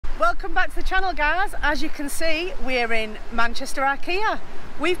Welcome back to the channel, guys. As you can see, we're in Manchester IKEA.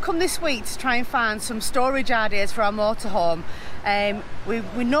 We've come this week to try and find some storage ideas for our motorhome.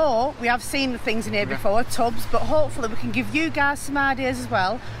 We know we have seen the things in here before, tubs, but hopefully we can give you guys some ideas as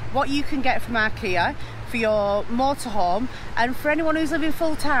well, what you can get from IKEA for your motorhome, and for anyone who's living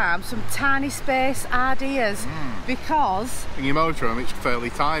full time, some tiny space ideas. Because in your motorhome it's fairly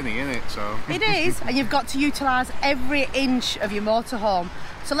tiny, isn't it? So it is, and you've got to utilise every inch of your motorhome.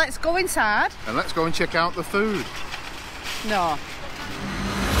 So let's go inside and let's go and check out the food. No.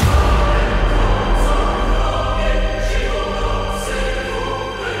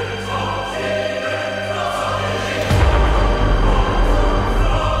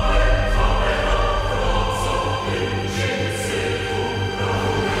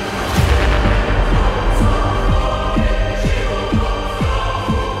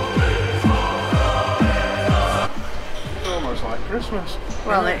 Christmas.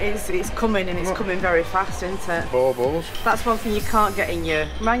 Well, it's coming, and it's coming very fast, isn't it? Baubles. That's one thing you can't get in your...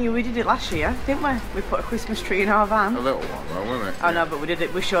 Mind you, we did it last year, didn't we? We put a Christmas tree in our van. A little one though, wasn't it? I know, but we did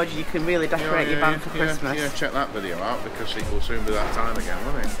it. We showed you can really decorate your van for Christmas. Yeah, check that video out because it will soon be that time again,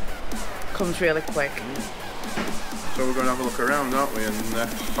 won't it? Comes really quick. So we're going to have a look around, aren't we, and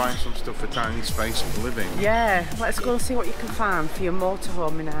find some stuff for tiny space of living. Yeah, let's go and see what you can find for your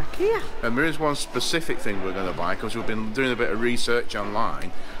motorhome in IKEA. And there is one specific thing we're going to buy because we've been doing a bit of research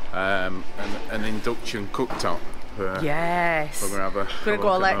online. An induction cooktop. Yes. We're going to have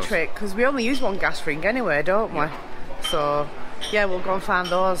go electric because we only use one gas ring anyway, don't we? So yeah, we'll go and find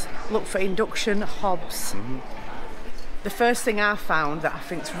those. Look for induction hobs. The first thing I found that I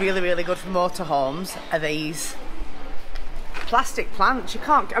think is really, really good for motorhomes are these plastic plants. You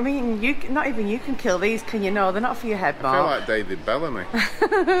can't, I mean, not even you can kill these, can you? No, they're not for your head, Mark. I feel like David Bellamy.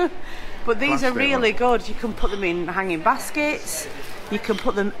 But these are really good. You can put them in hanging baskets. You can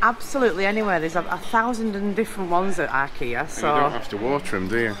put them absolutely anywhere. There's 1,000 different ones at IKEA. So you don't have to water them,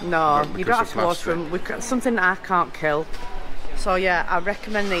 do you? No, you don't have to water them. We've got something that I can't kill. So yeah, I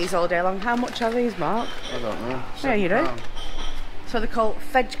recommend these all day long. How much are these, Mark? I don't know. Yeah, you do. So they're called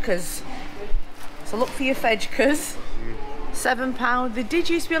Fedkas. So look for your Fedkas. £7. They did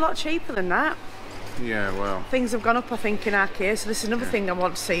used to be a lot cheaper than that. Yeah, well, things have gone up, I think, in IKEA. So this is another thing I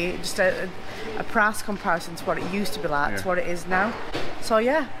want to see, just a price comparison to what it used to be like to what it is now. So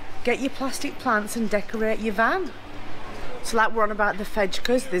yeah, get your plastic plants and decorate your van. So like we're on about the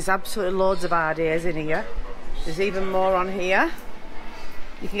Fedkas, there's absolutely loads of ideas in here. There's even more on here.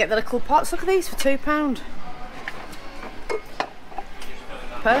 You can get the little pots. Look at these for £2.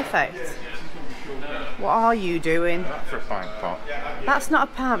 Perfect. What are you doing? That's for a pint pot. That's not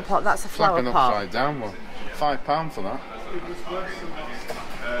a pint pot, that's a flower pot. Like an upside down one. £5 for that.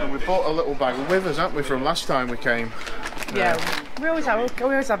 And we bought a little bag with us, haven't we, from last time we came? Yeah, we always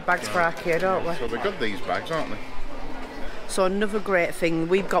have bags for IKEA, don't we? So they're good, these bags, aren't they? So another great thing,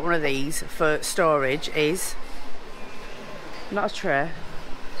 we've got one of these for storage is, not a tray,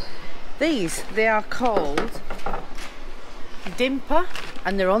 these, they are called Dimper,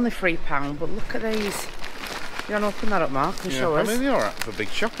 and they're only £3, but look at these. You want to open that up, Mark, and show us? I mean, they're alright for big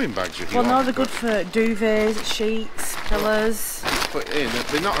shopping bags if you want. Well, no, they're good for duvets, sheets, pillows. Put in,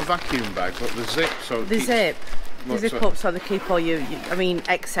 they're not a vacuum bag, but they're zip, so they zip. They zip up so they keep all your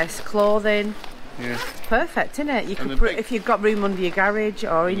excess clothing. Yeah. Perfect, isn't it? You can put, if you've got room under your garage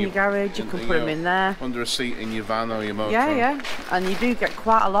or in your garage, you can put them in there. Under a seat in your van or your motor. Yeah, and you do get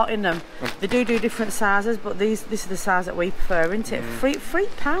quite a lot in them. They do different sizes, but this is the size that we prefer, isn't it?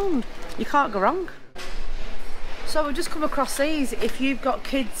 £3. You can't go wrong. So we've just come across these. If you've got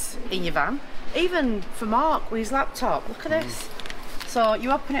kids in your van, even for Mark with his laptop, look at this. So you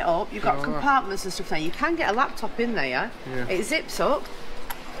open it up, you've got compartments and stuff there. You can get a laptop in there. It zips up.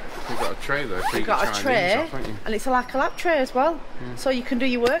 You've got a tray there. You've got a tray, and it's like a lap tray as well. So you can do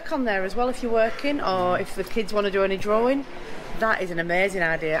your work on there as well if you're working, or if the kids want to do any drawing. That is an amazing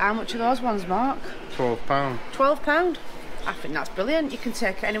idea. How much are those ones, Mark? £12. £12? I think that's brilliant. You can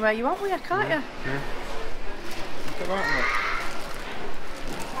take it anywhere you want with you, can't you? Yeah. Look at that,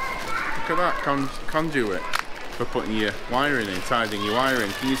 look. Look at that conduit for putting your wiring in, tidying your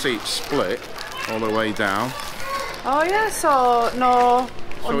wiring. Can you see it's split all the way down? Oh yeah, so no...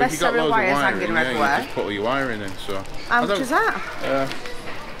 So unnecessary wires hanging everywhere. You just put all your wiring in. So how much is that?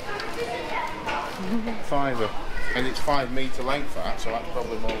 £5, and it's 5 metre length that, so that's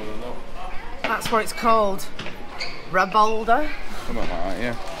probably more than enough. That's what it's called. Rabolda. Something like that,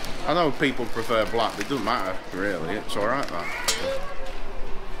 yeah. I know people prefer black, but it doesn't matter really. It's all right that.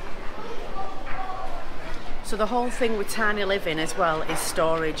 So the whole thing with tiny living as well is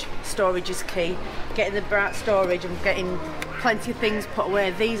storage. Storage is key. Getting the bright storage and getting plenty of things put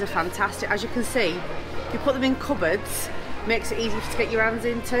away. These are fantastic. As you can see, you put them in cupboards, makes it easy to get your hands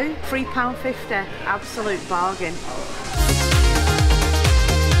into. £3.50, absolute bargain.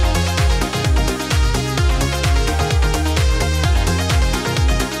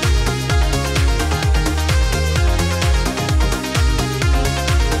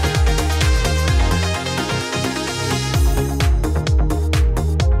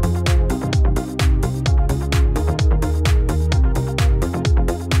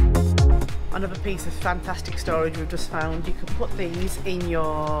 Another piece of fantastic storage we've just found. You can put these in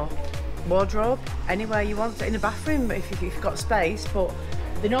your wardrobe anywhere you want, in the bathroom if you've got space, but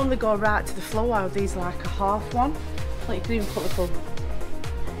they normally go right to the floor. These are like a half one. Like you can even put little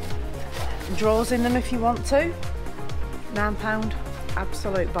drawers in them if you want to. £9,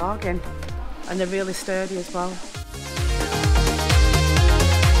 absolute bargain, and they're really sturdy as well.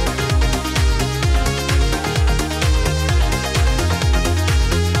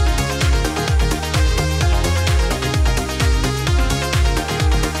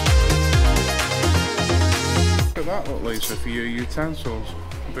 That look, Lisa, for your utensils.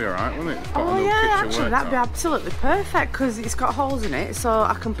 It'll be alright, wouldn't it? Oh yeah, actually that'd be absolutely perfect because it's got holes in it, so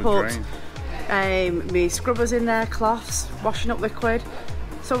I can put my scrubbers in there, cloths, washing up liquid.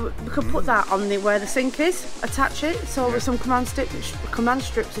 So we could put that on where the sink is, attach it, so with some command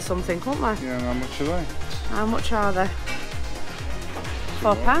strips or something, couldn't we? Yeah, and how much are they? How much are they?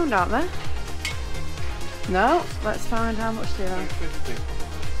 £4, aren't they? No, let's find how much they are.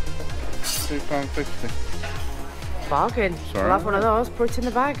 £2.50. Bargain. Sorry. We'll have one of those, put it in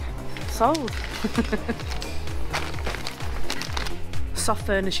the bag. Sold. Soft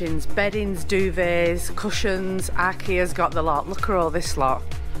furnishings, beddings, duvets, cushions. IKEA's got the lot. Look at all this lot.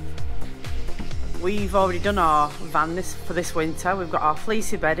 We've already done our van for this winter. We've got our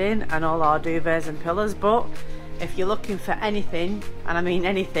fleecy bedding and all our duvets and pillows, but if you're looking for anything, and I mean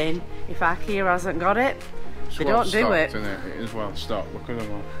anything, if IKEA hasn't got it, they don't do it. Isn't it? It is well stocked. Look at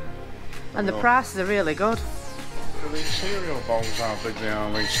them all. And the prices are really good. These cereal bowls, how big they are,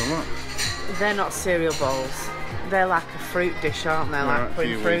 Lisa, look. They're not cereal bowls. They're like a fruit dish, aren't they? Like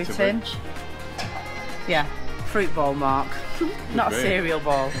putting fruit in. Yeah, fruit bowl, Mark. Not a cereal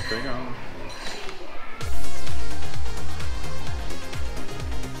bowl. Big, aren't they?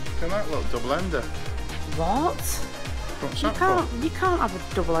 Look at that little double ender. What? What's that for? You can't have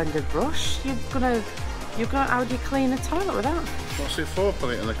a double-ended brush. How do you clean a toilet with that? What's it for?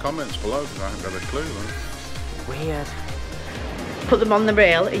 Put it in the comments below because I haven't got a clue. Then. Weird. Put them on the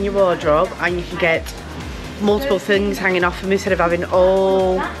rail in your wardrobe and you can get multiple things hanging off them instead of having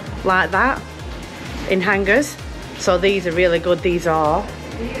all like that in hangers. So these are really good. These are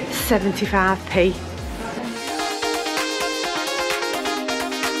 75p.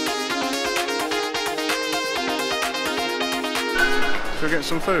 Should we get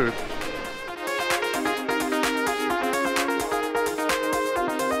some food?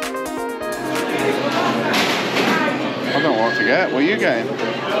 I don't know what to get. What are you getting?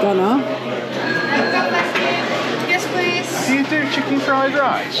 Don't know. Yes, please. Do you do chicken fried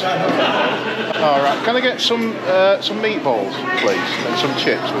rice? Alright, can I get some meatballs, please? And some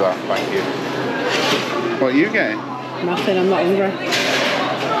chips with that, thank you. What are you getting? Nothing, I'm not hungry.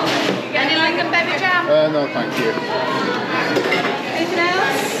 Any like a baby jam? No, thank you. Anything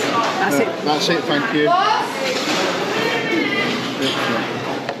else? That's it. That's it, thank you.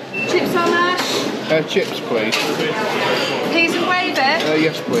 Chips or mash? Chips, please. Peas and gravy?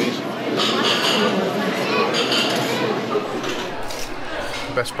 Yes, please.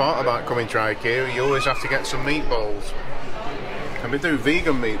 The best part about coming to IKEA, you always have to get some meatballs. And we do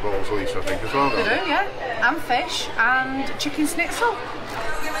vegan meatballs, Lisa, I think, as well. They do, yeah. And fish and chicken schnitzel.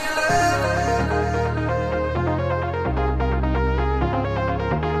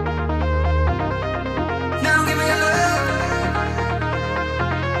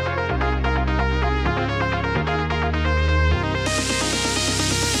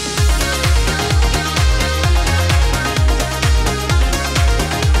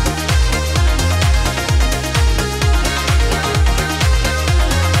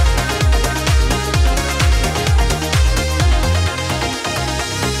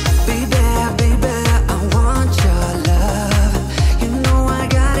 Be there.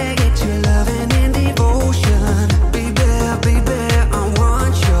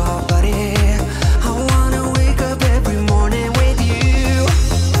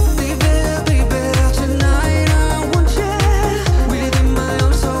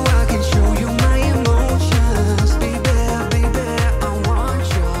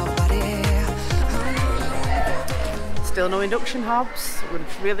 no induction hobs.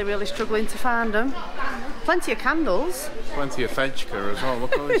 We're really struggling to find them. Plenty of candles. Plenty of Fedgka as well.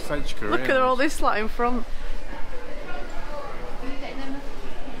 Look at all this Fedgka. Look at all this lot in front.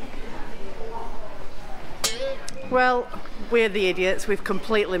 Well, we're the idiots. We've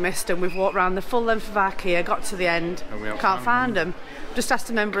completely missed them. We've walked around the full length of IKEA, got to the end, can't find them. Just asked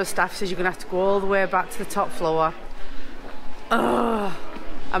a member of staff, says you're going to have to go all the way back to the top floor. Ugh.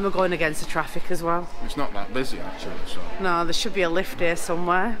 And we're going against the traffic as well. It's not that busy actually, so. No, there should be a lift here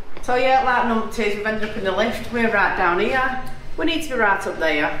somewhere. So yeah, like numpties, we've ended up in the lift. We're right down here. We need to be right up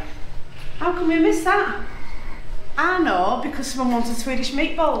there. How can we miss that? I know, because someone wanted Swedish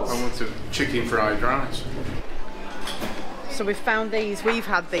meatballs. I wanted chicken fried rice. So we've found these. We've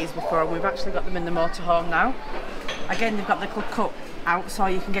had these before and we've actually got them in the motorhome now. Again, they've got the little cup out so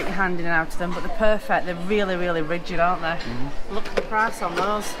you can get your hand in and out of them, but they're perfect. They're really rigid, aren't they? Look at the price on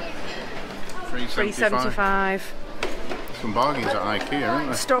those. $3.75. Some bargains at IKEA, aren't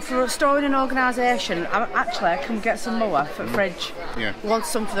they? For storing an organisation, actually I can get some more for the fridge. Yeah. We want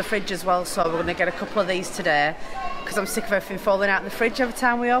some for the fridge as well, so we're going to get a couple of these today because I'm sick of everything falling out of the fridge every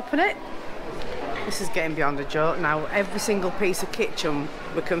time we open it. This is getting beyond a joke now. Every single piece of kitchen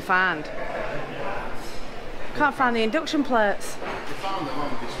we can find. Can't find the induction plates. We found them on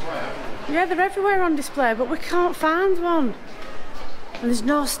display. Yeah, they're everywhere on display, but we can't find one. And there's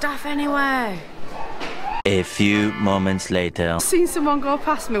no staff anywhere. A few moments later. I've seen someone go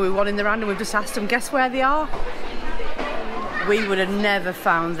past me with one in their hand and we've just asked them, guess where they are? We would have never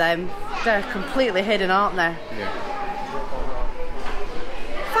found them. They're completely hidden, aren't they? Yeah.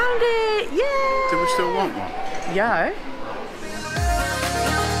 Found it! Yeah! Do we still want one? Yeah.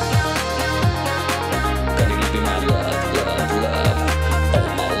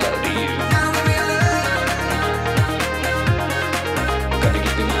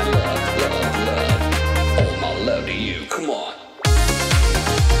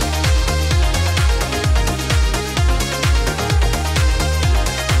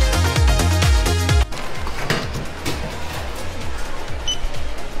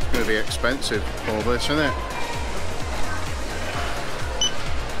 Be expensive, all this, isn't it?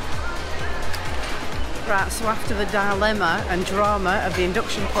 Right, so after the dilemma and drama of the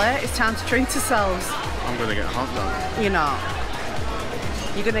induction plate, it's time to treat ourselves. I'm going to get a hot dog. You're not.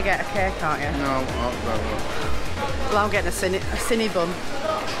 You're going to get a cake, aren't you? No, hot dog. Well, I'm getting a cine bun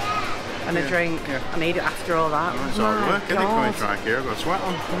and a drink. Yeah. I need it after all that. It's hard work, isn't it, coming to IKEA? I've got a sweat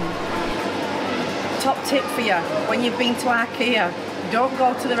on. Top tip for you, when you've been to IKEA, don't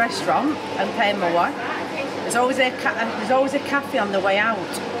go to the restaurant and pay more. There's always a cafe on the way out.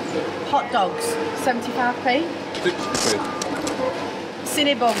 Hot dogs, 75p. 60p.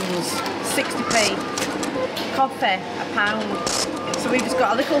 Cine buns, 60p. Coffee, £1. So we've just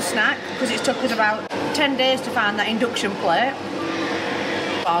got a little snack because it's took us about 10 days to find that induction plate.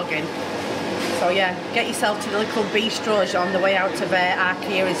 Bargain. So yeah, get yourself to the little bistros on the way out of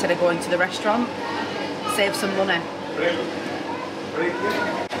IKEA instead of going to the restaurant. Save some money.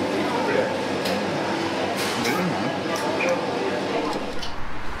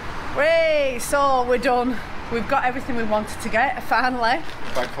 Wait, so we're done. We've got everything we wanted to get, finally.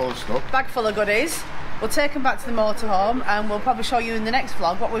 Bag full of stuff. Bag full of goodies. We'll take them back to the motorhome and we'll probably show you in the next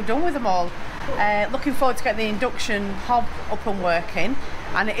vlog what we've done with them all. Looking forward to getting the induction hob up and working.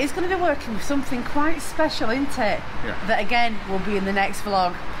 And it is going to be working with something quite special, isn't it? Yeah. That again will be in the next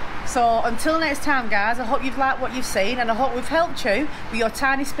vlog. So until next time guys, I hope you've liked what you've seen and I hope we've helped you with your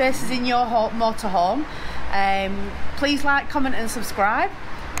tiny spaces in your motorhome. Please like, comment and subscribe.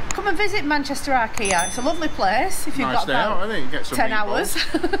 Come and visit Manchester IKEA. It's a lovely place if you've nice got about out, get some 10 hours.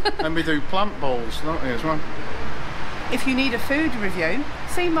 And we do plant balls, don't we, as well? If you need a food review,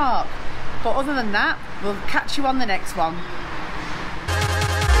 see Mark. But other than that, we'll catch you on the next one.